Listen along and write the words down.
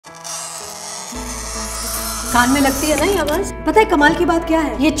कान में लगती है ना ये आवाज। पता है कमाल की बात क्या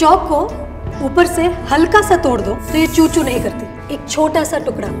है, ये चौक को ऊपर से हल्का सा तोड़ दो तो ये चू चू नहीं करती। एक छोटा सा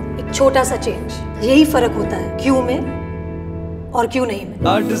टुकड़ा, एक छोटा सा चेंज, यही फर्क होता है क्यों में और क्यों नहीं में।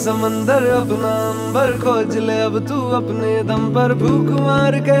 आठ समंदर अपना अंबर खोज ले अब तू अपने दम पर, भूख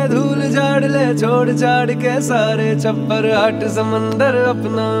मार के धूल झाड़ ले छोड़ छाड़ के सारे छप्पर। आठ समंदर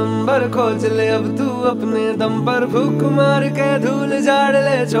अपना अंबर खोज ले अब तू अपने दम पर, भूख मार के धूल झाड़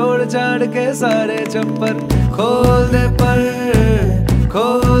ले छोड़ छाड़ के सारे छप्पर। खोल दे पर,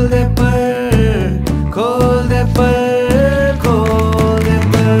 खोल दे पर, खोल दे पर, खोल दे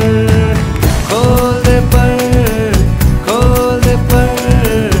पर, खोल दे पर, खोल दे पर,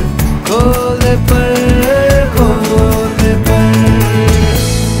 खोल दे पर, खोल दे पर।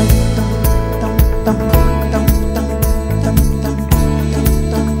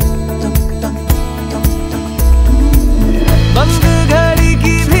 बंद घड़ी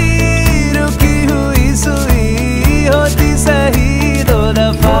की भी रुकी हुई सुई होती सही दो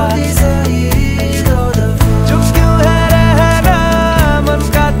दफा। चुप क्यों है रहना मन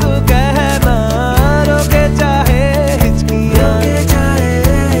का तू कहना, रोके चाहे हिचकियां।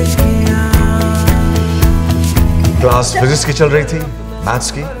 क्लास फिजिक्स की चल रही थी,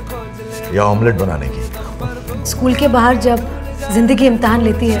 मैथ्स की या ऑमलेट बनाने की? स्कूल के बाहर जब जिंदगी इम्तिहान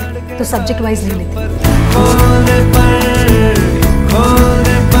लेती है तो सब्जेक्ट वाइज नहीं लेती। खोल दे पर, खोल